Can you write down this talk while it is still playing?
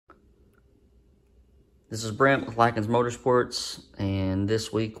This is Brent with Lykins Motorsports, and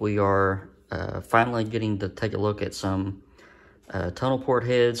this week we are finally getting to take a look at some tunnel port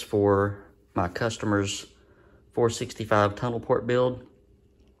heads for my customer's 465 tunnel port build.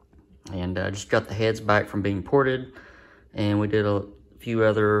 And I just got the heads back from being ported, and we did a few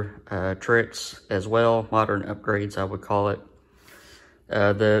other tricks as well, modern upgrades I would call it.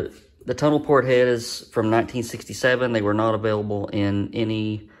 The tunnel port head is from 1967. They were not available in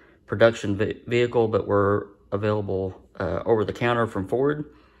any production vehicle, but were available over the counter from Ford.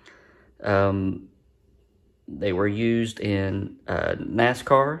 They were used in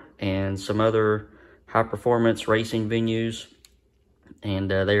NASCAR and some other high performance racing venues,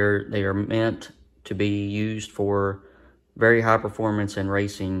 and they are meant to be used for very high performance and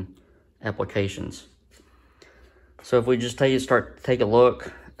racing applications. So if we just start to take a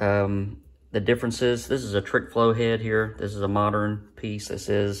look, the differences. This is a trick flow head here. This is a modern piece. This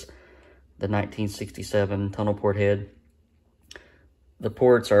is the 1967 tunnel port head. The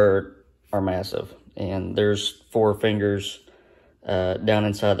ports are massive, and there's 4 fingers down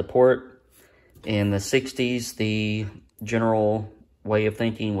inside the port. In the 60s, the general way of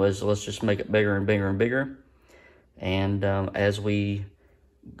thinking was, let's just make it bigger and bigger and bigger. And as we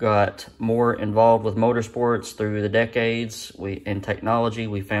got more involved with motorsports through the decades, in technology,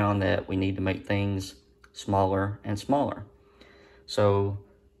 we found that we need to make things smaller and smaller. So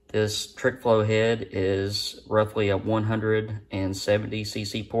this trick flow head is roughly a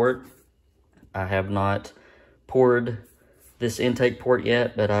 170cc port. I have not poured this intake port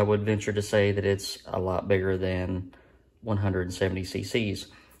yet, but I would venture to say that it's a lot bigger than 170 cc's.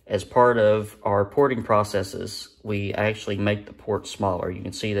 As part of our porting processes, we actually make the port smaller. You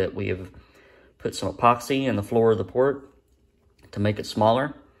can see that we have put some epoxy in the floor of the port to make it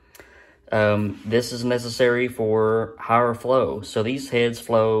smaller. This is necessary for higher flow. So these heads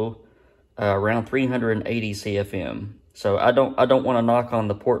flow around 380 CFM. So I don't want to knock on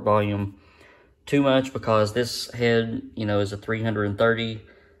the port volume too much, because this head, is a 330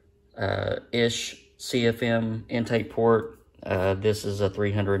 ish CFM intake port. This is a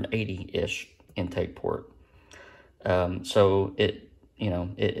 380-ish intake port. So it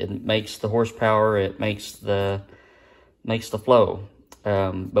makes the horsepower, it makes the flow.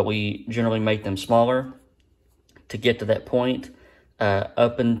 But we generally make them smaller to get to that point.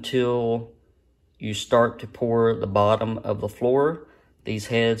 Up until you start to pour the bottom of the floor, these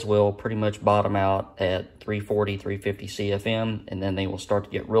heads will pretty much bottom out at 340, 350 CFM, and then they will start to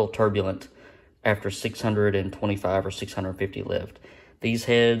get real turbulent after 625 or 650 lift. These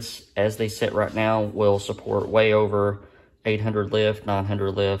heads, as they sit right now, will support way over 800 lift, 900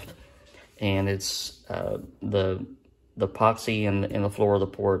 lift, and it's the epoxy in the floor of the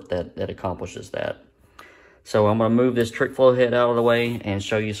port that accomplishes that. So I'm going to move this trick flow head out of the way and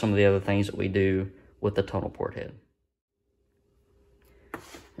show you some of the other things that we do with the tunnel port head.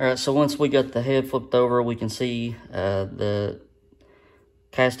 All right, so once we got the head flipped over, we can see the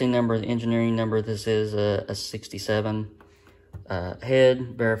casting number, the engineering number. This is a 67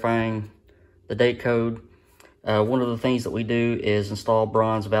 head, verifying the date code. One of the things that we do is install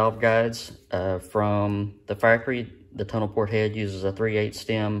bronze valve guides from the factory. The tunnel port head uses a 3/8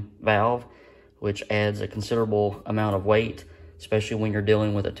 stem valve, which adds a considerable amount of weight, especially when you're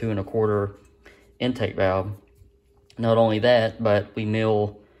dealing with a 2 1/4 intake valve. Not only that, but we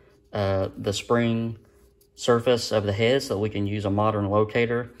mill the spring surface of the head so that we can use a modern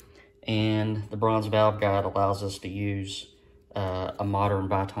locator, and the bronze valve guide allows us to use a modern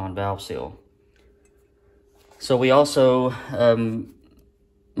Viton valve seal. So we also,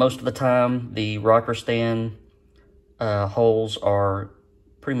 most of the time, the rocker stand holes are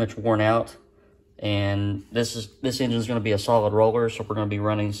pretty much worn out, and this engine is going to be a solid roller, so we're going to be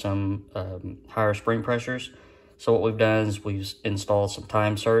running some higher spring pressures. So what we've done is we've installed some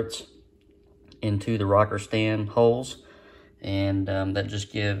time certs into the rocker stand holes, and that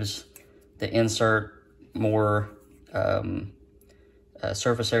just gives the insert more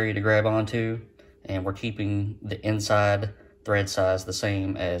surface area to grab onto, and we're keeping the inside thread size the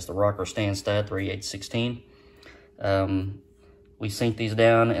same as the rocker stand stud, 3/8/16. We sink these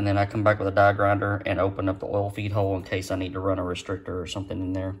down, and then I come back with a die grinder and open up the oil feed hole in case I need to run a restrictor or something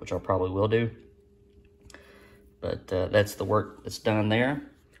in there, which I probably will do. But that's the work that's done there.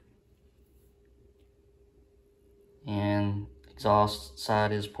 And exhaust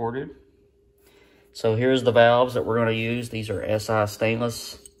side is ported. So here's the valves that we're going to use. These are SI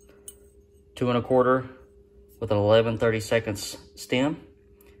stainless 2 1/4 with an 11/32 stem,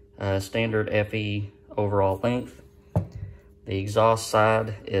 standard FE overall length. The exhaust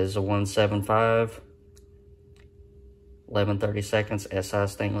side is a 175 11/32 SI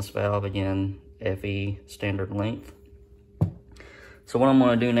stainless valve, again FE standard length. So what I'm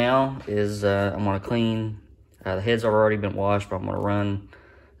going to do now is I'm going to clean, the heads have already been washed, but I'm going to run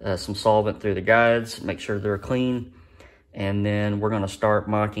some solvent through the guides, make sure they're clean. And then we're going to start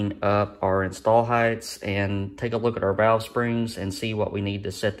mocking up our install heights and take a look at our valve springs and see what we need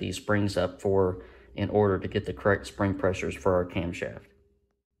to set these springs up for in order to get the correct spring pressures for our camshaft.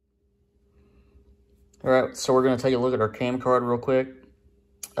 All right, so we're going to take a look at our cam card real quick.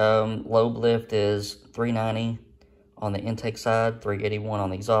 Lobe lift is 390 on the intake side, 381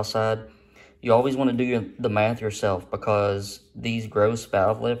 on the exhaust side. You always want to do the math yourself because these gross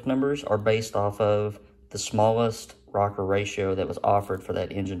valve lift numbers are based off of the smallest rocker ratio that was offered for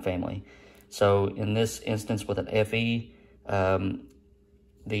that engine family. So in this instance with an FE,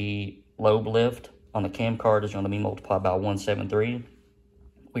 the lobe lift on the cam card is going to be multiplied by 173.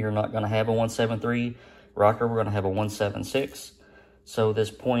 We are not going to have a 173 rocker, we're going to have a 176. So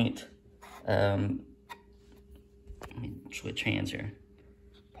this point, let me switch hands here,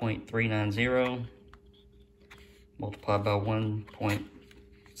 0.390 multiplied by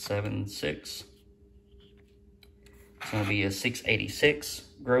 1.76. It's going to be a 686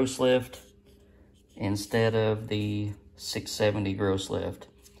 gross lift instead of the 670 gross lift.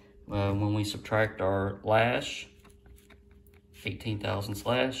 When we subtract our lash, 18 thousandths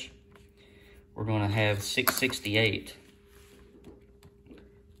lash, we're going to have 668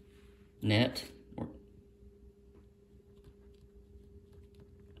 net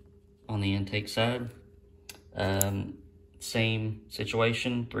on the intake side. Same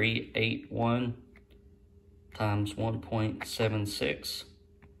situation, 381 times 1.76.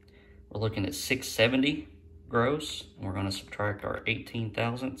 We're looking at 670 gross, and we're going to subtract our 18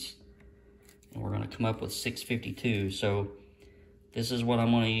 thousandths, and we're going to come up with 652. So this is what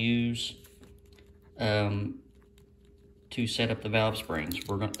I'm going to use to set up the valve springs.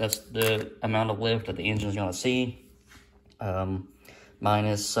 That's the amount of lift that the engine is going to see,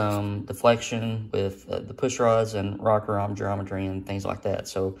 minus some deflection with the push rods and rocker arm geometry and things like that.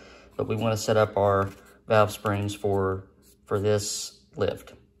 So, but we want to set up our valve springs for this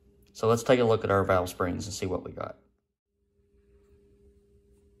lift. So let's take a look at our valve springs and see what we got.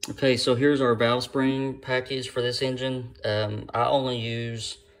 Okay, so here's our valve spring package for this engine. I only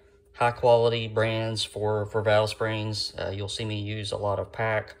use high quality brands for valve springs. You'll see me use a lot of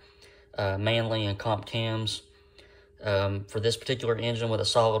PAC, Manley, and Comp Cams. For this particular engine with a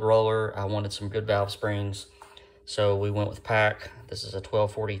solid roller, I wanted some good valve springs, so we went with PAC. This is a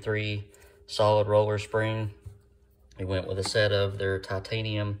 1243 solid roller spring. We went with a set of their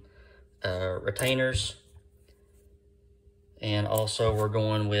titanium retainers, and also we're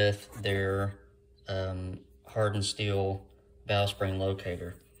going with their hardened steel valve spring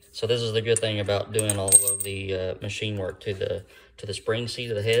locator. So this is the good thing about doing all of the machine work to the spring seat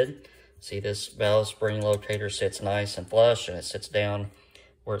of the head. See, this valve spring locator sits nice and flush, and it sits down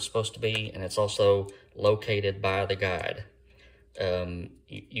where it's supposed to be, and it's also located by the guide.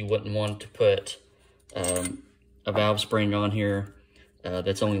 You wouldn't want to put a valve spring on here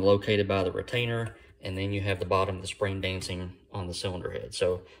that's only located by the retainer, and then you have the bottom of the spring dancing on the cylinder head.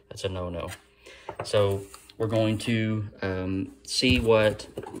 So that's a no-no. So we're going to see what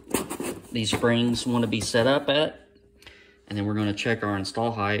these springs want to be set up at, and then we're going to check our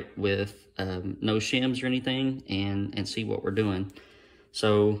install height with no shims or anything and see what we're doing.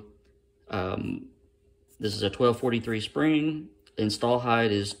 So this is a 1243 spring. Install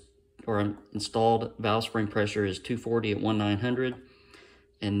height is, or installed valve spring pressure is 240 at 1,900,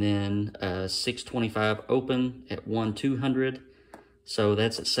 and then 625 open at 1,200. So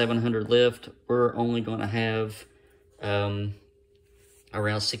that's at 700 lift. We're only going to have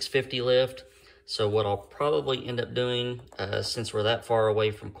around 650 lift. So what I'll probably end up doing, since we're that far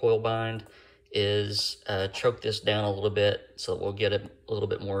away from coil bind, is choke this down a little bit so that we'll get a little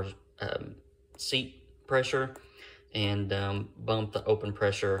bit more seat pressure, and bump the open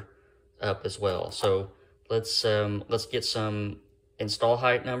pressure up as well. So let's get some install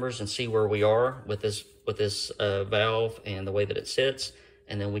height numbers and see where we are with this valve and the way that it sits,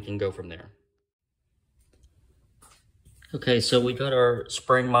 and then we can go from there. Okay, so we got our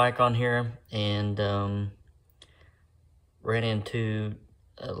spring mic on here, and ran into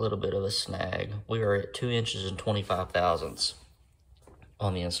a little bit of a snag. We are at 2 inches and 25 thousandths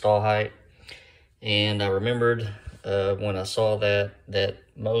on the install height, and I remembered when I saw that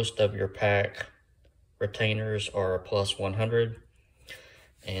most of your PAC retainers are a plus 100,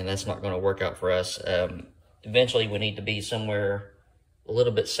 and that's not going to work out for us. Eventually we need to be somewhere a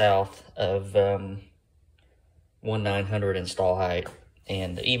little bit south of 1,900 install height,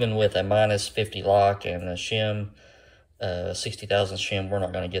 and even with a minus 50 lock and a shim, 60,000 shim, we're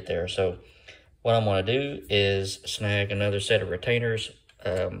not going to get there. So what I'm going to do is snag another set of retainers.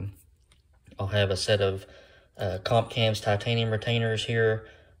 I'll have a set of Comp Cam's titanium retainers here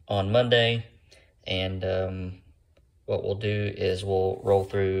on Monday, and what we'll do is we'll roll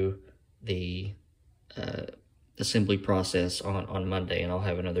through the assembly process on Monday, and I'll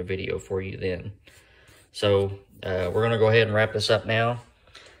have another video for you then. So we're going to go ahead and wrap this up now,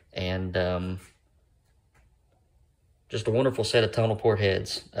 and just a wonderful set of tunnel port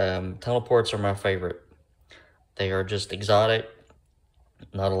heads. Tunnel ports are my favorite. They are just exotic.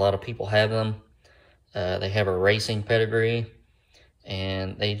 Not a lot of people have them. They have a racing pedigree,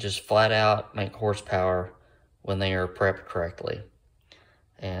 and they just flat out make horsepower when they are prepped correctly.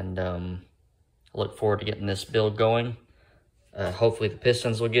 And I look forward to getting this build going. Hopefully the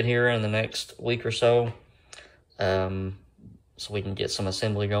pistons will get here in the next week or so, so we can get some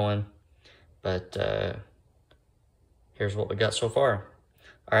assembly going. But here's what we got so far.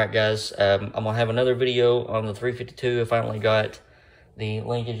 All right, guys, I'm going to have another video on the 352. I finally got the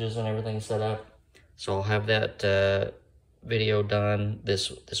linkages and everything set up. So I'll have that video done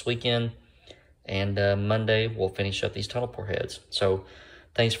this weekend. And Monday, we'll finish up these tunnel port heads. So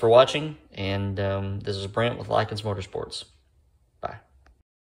thanks for watching. And this is Brent with Lykins Motorsports.